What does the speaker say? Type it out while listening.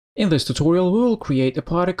In this tutorial, we will create a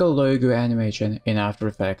particle logo animation in After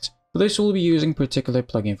Effects. For this, we'll be using a particular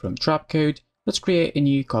plugin from Trapcode. Let's create a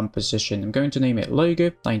new composition. I'm going to name it Logo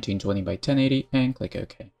 1920 by 1080 and click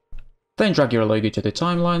OK. Then drag your logo to the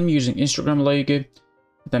timeline. I'm using Instagram logo.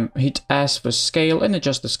 Then hit S for scale and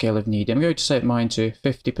adjust the scale if needed. I'm going to set mine to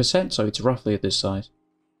 50%, so it's roughly this size.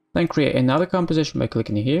 Then create another composition by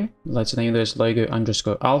clicking here. Let's name this logo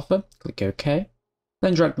underscore alpha. Click OK.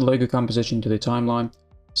 Then drag the logo composition to the timeline.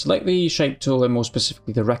 Select the shape tool and more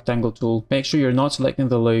specifically the rectangle tool. Make sure you're not selecting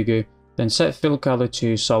the logo. Then set fill color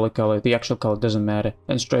to solid color. The actual color doesn't matter.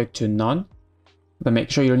 And stroke to none. Then make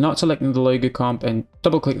sure you're not selecting the logo comp and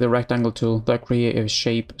double click the rectangle tool. That create a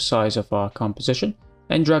shape size of our composition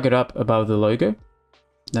and drag it up above the logo.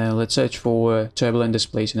 Now let's search for turbulent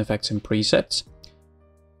displacement effects and presets.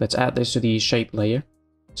 Let's add this to the shape layer.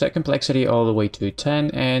 Set complexity all the way to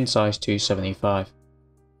 10 and size to 75.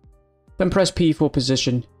 Then press P for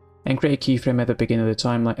position and create a keyframe at the beginning of the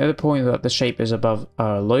timeline at the point that the shape is above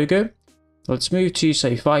our logo. Let's move to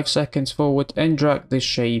say 5 seconds forward and drag this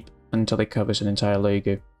shape until it covers an entire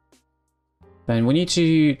logo. Then we need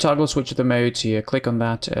to toggle switch the modes here. Click on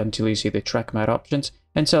that until you see the track matte options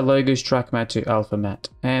and set logos track matte to alpha matte,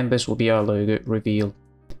 and this will be our logo reveal.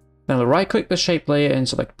 Then we'll right click the shape layer and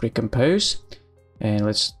select pre-compose. And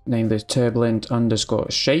let's name this turbulent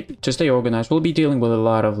underscore shape. To stay organized, we'll be dealing with a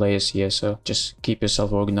lot of layers here, so just keep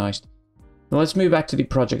yourself organized. Now let's move back to the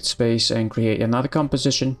project space and create another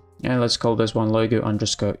composition. And let's call this one logo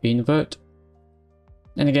underscore invert.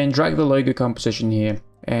 And again, drag the logo composition here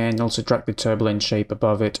and also drag the turbulent shape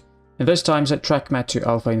above it. And this time set track matte to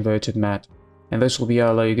alpha inverted matte. And this will be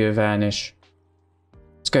our logo vanish.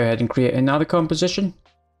 Let's go ahead and create another composition.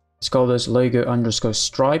 Let's call this logo underscore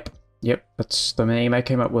stripe. Yep, that's the name I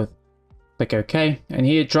came up with. Click OK, and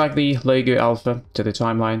here drag the logo alpha to the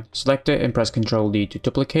timeline, select it and press Ctrl D to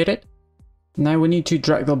duplicate it. Now we need to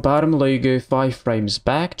drag the bottom logo 5 frames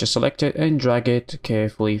back. Just select it and drag it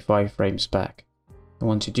carefully 5 frames back. I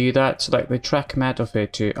want to do that, select the track matte of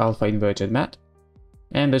it to alpha inverted matte.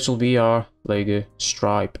 And this will be our logo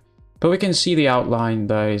stripe. But we can see the outline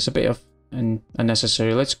that is a bit of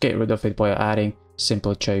unnecessary. Let's get rid of it by adding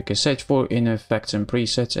simple choker. Search for in effects and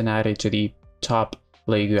presets and add it to the top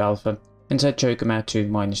logo alpha and set choker matte to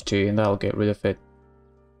 -2 and that'll get rid of it.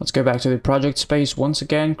 Let's go back to the project space once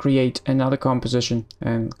again, create another composition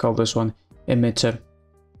and call this one emitter.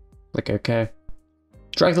 Click OK.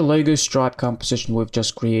 Drag the logo stripe composition we've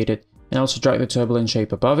just created and also drag the turbulent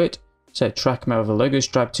shape above it. Set track matte of the logo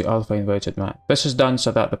stripe to alpha inverted matte. This is done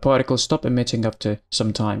so that the particles stop emitting after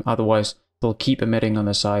some time, otherwise they'll keep emitting on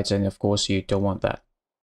the sides and of course you don't want that.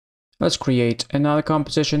 Let's create another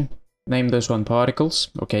composition, name this one particles,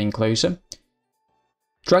 or getting closer.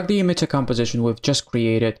 Drag the emitter composition we've just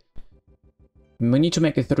created. We need to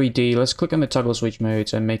make it 3D. Let's click on the toggle switch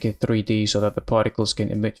modes and make it 3D so that the particles can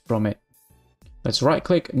emit from it. Let's right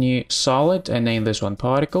click new solid and name this one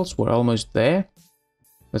particles. We're almost there.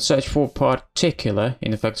 Let's search for particular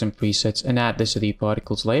in effects and presets and add this to the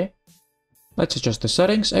particles layer. Let's adjust the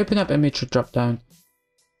settings, open up emitter dropdown.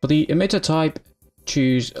 For the emitter type,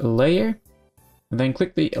 choose layer, and then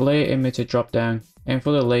click the layer emitter dropdown, and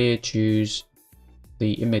for the layer choose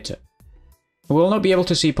the emitter. We will not be able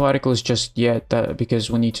to see particles just yet because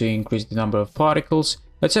we need to increase the number of particles.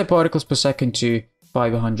 Let's set particles per second to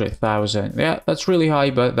 500,000. Yeah, that's really high,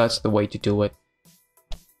 but that's the way to do it.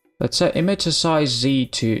 Let's set emitter size Z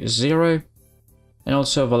to 0 and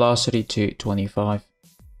also velocity to 25.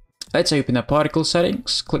 Let's open up particle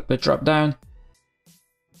settings, click the drop down,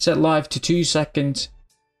 set live to 2 seconds,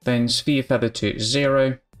 then sphere feather to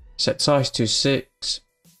 0, set size to 6,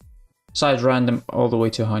 size random all the way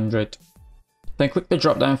to 100. Then click the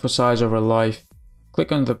drop down for size over life,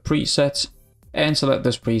 click on the presets and select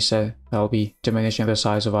this preset. That'll be diminishing the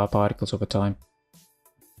size of our particles over time.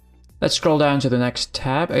 Let's scroll down to the next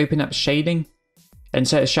tab, open up shading and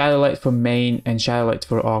set shadow light for main and shadow light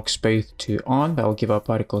for arcs both to on. That will give our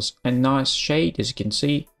particles a nice shade, as you can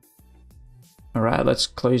see. Alright, let's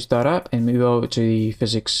close that up and move over to the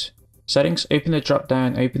physics settings. Open the drop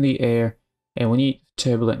down, open the air, and we need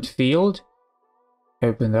turbulent field.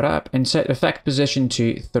 Open that up and set effect position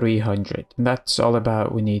to 300. And that's all about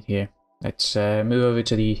what we need here. Let's move over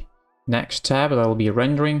to the next tab, that will be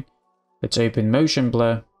rendering. Let's open motion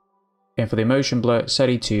blur, and for the motion blur, set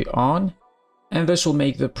it to on. And this will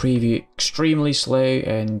make the preview extremely slow,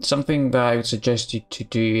 and something that I would suggest you to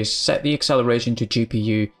do is set the acceleration to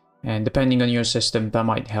GPU, and depending on your system that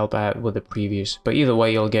might help out with the previews. But either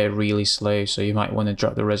way you'll get really slow, so you might want to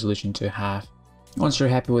drop the resolution to half. Once you're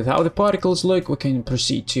happy with how the particles look, we can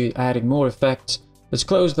proceed to adding more effects. Let's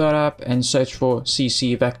close that up and search for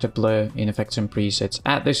CC vector blur in effects and presets.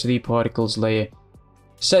 Add this to the particles layer.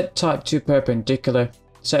 Set type to perpendicular.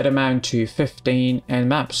 Set amount to 15 and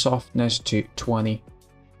map softness to 20.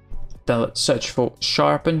 Then let's search for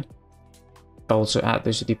sharpen. Also add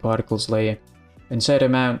this to the particles layer and set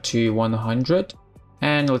amount to 100.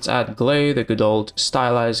 And let's add glow, the good old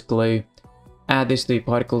stylized glow. Add this to the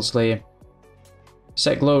particles layer.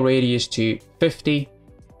 Set glow radius to 50.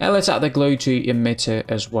 And let's add the glow to emitter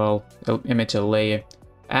as well, emitter layer.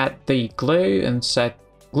 Add the glow and set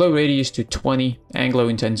glow radius to 20 and glow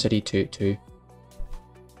intensity to 2.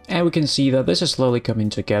 And we can see that this is slowly coming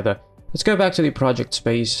together. Let's go back to the project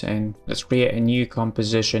space and let's create a new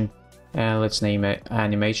composition. And let's name it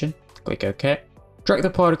animation. Click OK. Drag the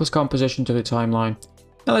particles composition to the timeline.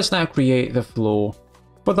 And let's now create the floor.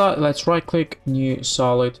 For that, let's right click, new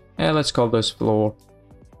solid, and let's call this floor.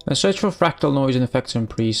 Let's search for fractal noise in effects and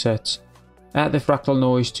presets. Add the fractal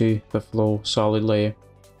noise to the floor solid layer.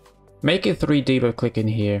 Make it 3D by clicking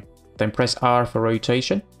here. Then press R for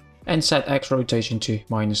rotation and set X rotation to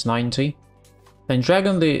 -90. Then drag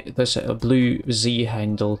on this blue Z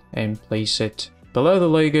handle and place it below the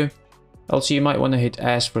logo. Also, you might want to hit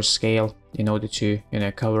S for scale in order to,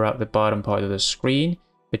 cover up the bottom part of the screen.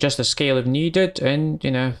 Adjust the scale if needed and,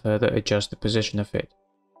 further adjust the position of it.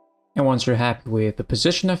 And once you're happy with the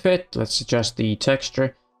position of it, let's adjust the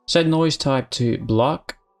texture. Set noise type to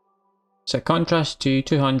block. Set contrast to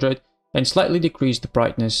 200 and slightly decrease the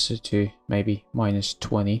brightness to maybe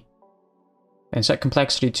 -20. And set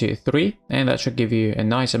complexity to 3 and that should give you a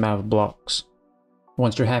nice amount of blocks.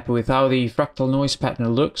 Once you're happy with how the fractal noise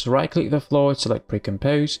pattern looks, right click the floor, select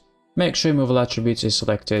pre-compose, make sure removal attributes is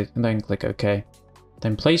selected and then click OK.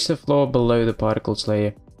 Then place the floor below the particles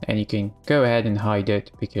layer and you can go ahead and hide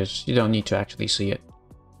it because you don't need to actually see it.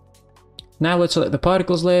 Now let's select the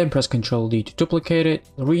particles layer and press Ctrl D to duplicate it,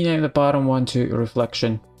 rename the bottom one to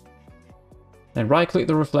reflection. Then right click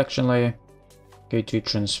the reflection layer, go to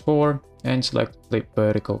transform and select flip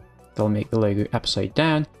vertical. That'll make the logo upside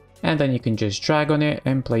down and then you can just drag on it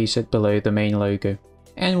and place it below the main logo.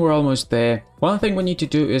 And we're almost there. One thing we need to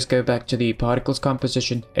do is go back to the particles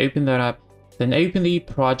composition, open that up, then open the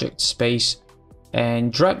project space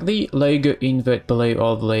and drag the logo invert below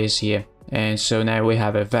all the layers here. And so now we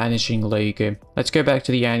have a vanishing logo. Let's go back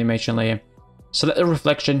to the animation layer, select the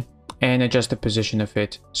reflection and adjust the position of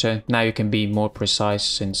it. So now you can be more precise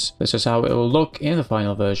since this is how it will look in the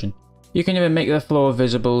final version. You can even make the floor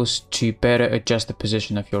visible to better adjust the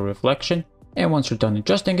position of your reflection. And once you're done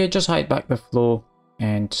adjusting it, just hide back the floor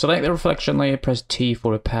and select the reflection layer, press T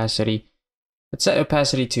for opacity. Let's set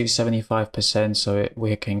opacity to 75% so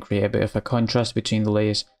we can create a bit of a contrast between the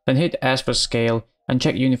layers. Then hit S for scale and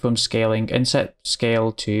check uniform scaling and set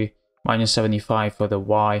scale to -75 for the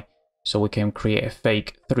Y so we can create a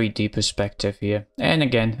fake 3D perspective here. And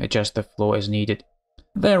again, adjust the floor as needed.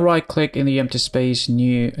 Then right click in the empty space,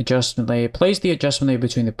 new adjustment layer, place the adjustment layer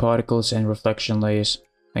between the particles and reflection layers.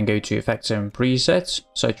 Then go to effects and presets,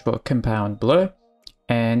 search for compound blur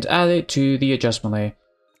and add it to the adjustment layer.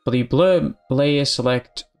 For the blur layer,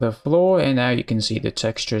 select the floor and now you can see the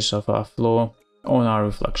textures of our floor on our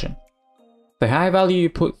reflection. The higher value you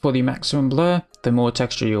put for the maximum blur, the more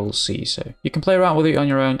texture you'll see, so you can play around with it on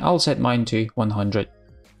your own. I'll set mine to 100.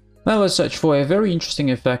 Now let's search for a very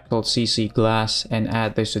interesting effect called CC glass and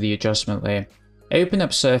add this to the adjustment layer. Open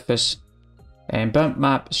up surface and bump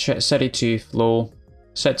map, set it to floor,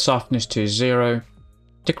 set softness to 0,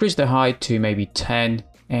 decrease the height to maybe 10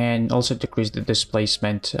 and also decrease the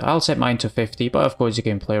displacement. I'll set mine to 50, but of course you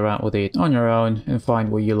can play around with it on your own and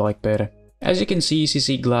find what you like better. As you can see,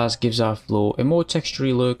 CC glass gives our floor a more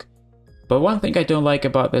textury look, but one thing I don't like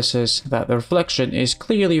about this is that the reflection is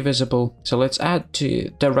clearly visible, so let's add to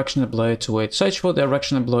directional blur to it. Search for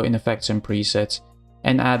directional blur in effects and presets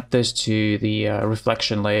and add this to the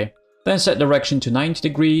reflection layer. Then set direction to 90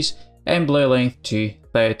 degrees and blur length to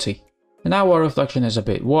 30. And now our reflection is a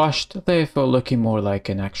bit washed, therefore looking more like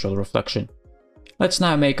an actual reflection. Let's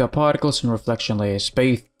now make our particles and reflection layers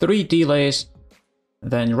both 3D layers.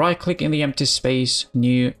 Then right click in the empty space,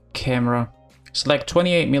 new camera, select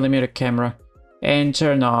 28mm camera and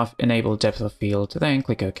turn off enable depth of field, then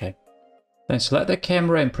click OK. Then select the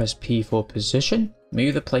camera and press P for position.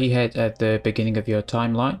 Move the playhead at the beginning of your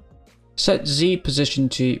timeline. Set Z position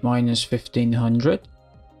to -1500.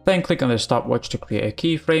 Then click on the stopwatch to create a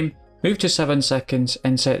keyframe. Move to 7 seconds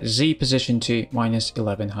and set Z position to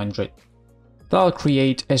 -1100. That'll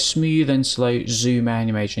create a smooth and slow zoom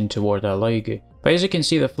animation toward our logo. But as you can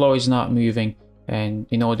see, the floor is not moving, and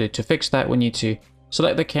in order to fix that, we need to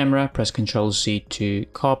select the camera, press Ctrl C to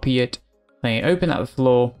copy it, then open up the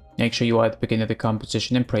floor make sure you are at the beginning of the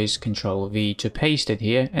composition and press Ctrl V to paste it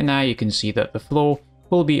here, and now you can see that the floor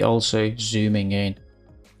will be also zooming in.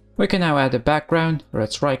 We can now add a background.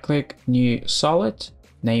 Let's right click, new solid,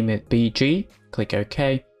 name it BG, click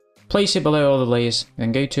OK, place it below all the layers,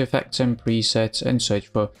 then go to Effects and Presets and search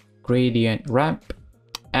for Gradient Ramp,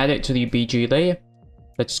 add it to the BG layer.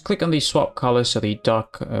 Let's click on the swap color, so the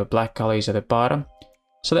dark black color is at the bottom.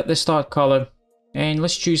 Select the start color, and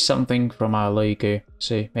let's choose something from our logo,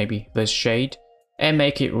 so maybe this shade, and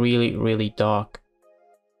make it really dark.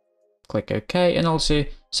 Click OK, and also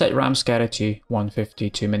set ramp scatter to 150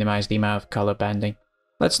 to minimize the amount of color banding.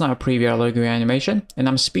 Let's now preview our logo animation, and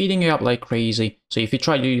I'm speeding it up like crazy, so if you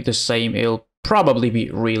try to do the same, it'll probably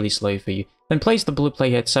be really slow for you. Then place the blue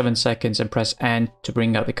playhead 7 seconds and press N to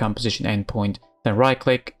bring out the composition endpoint. Then right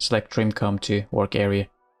click, select trim comp to work area.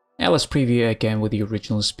 Now let's preview it again with the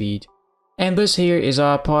original speed. And this here is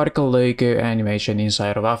our particle logo animation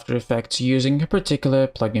inside of After Effects using a particular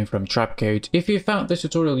plugin from Trapcode. If you found this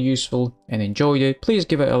tutorial useful and enjoyed it, please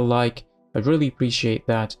give it a like. I'd really appreciate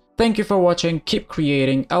that. Thank you for watching, keep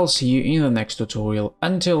creating, I'll see you in the next tutorial.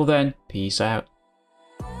 Until then, peace out.